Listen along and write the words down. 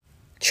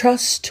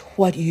Trust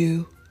what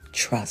you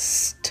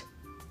trust.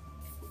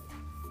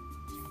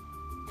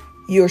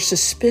 Your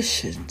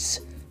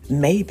suspicions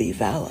may be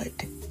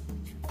valid.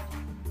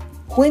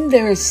 When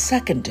there is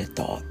second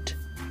thought,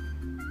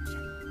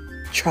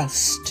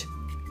 trust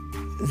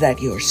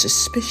that your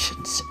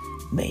suspicions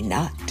may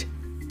not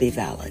be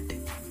valid.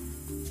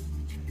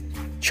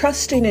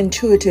 Trusting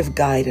intuitive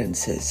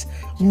guidance is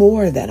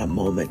more than a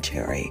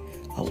momentary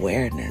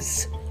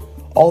awareness,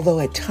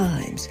 although at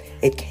times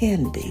it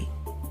can be.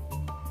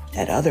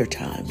 At other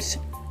times,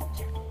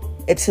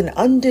 it's an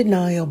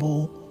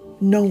undeniable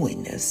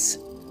knowingness.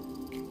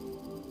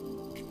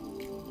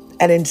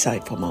 An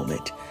insightful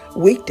moment,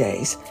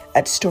 weekdays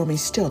at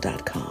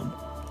StormyStill.com.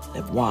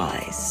 Live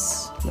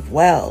wise, live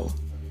well.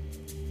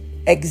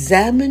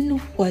 Examine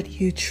what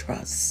you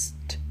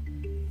trust.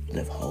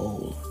 Live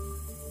whole.